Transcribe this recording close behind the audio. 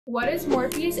What is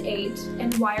Morpheus8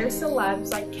 and why are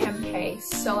celebs like Kim K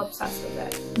so obsessed with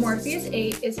it?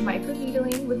 Morpheus8 is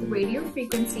microneedling with radio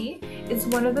frequency. It's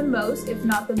one of the most, if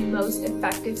not the most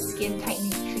effective skin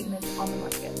tightening treatments on the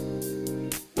market.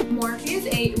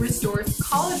 Morpheus8 restores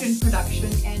collagen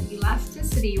production and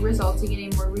elasticity, resulting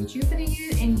in a more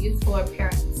rejuvenated and youthful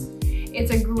appearance. It's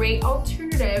a great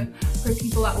alternative for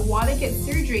people that want to get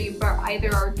surgery but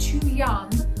either are too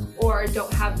young or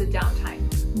don't have the downtime.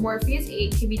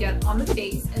 Morpheus8 can be done on the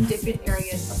face and different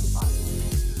areas of the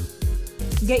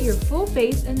body. Get your full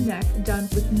face and neck done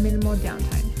with minimal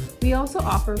downtime. We also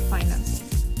offer financing.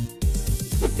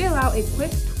 Fill out a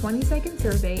quick 20-second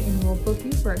survey and we'll book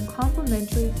you for a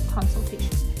complimentary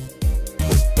consultation.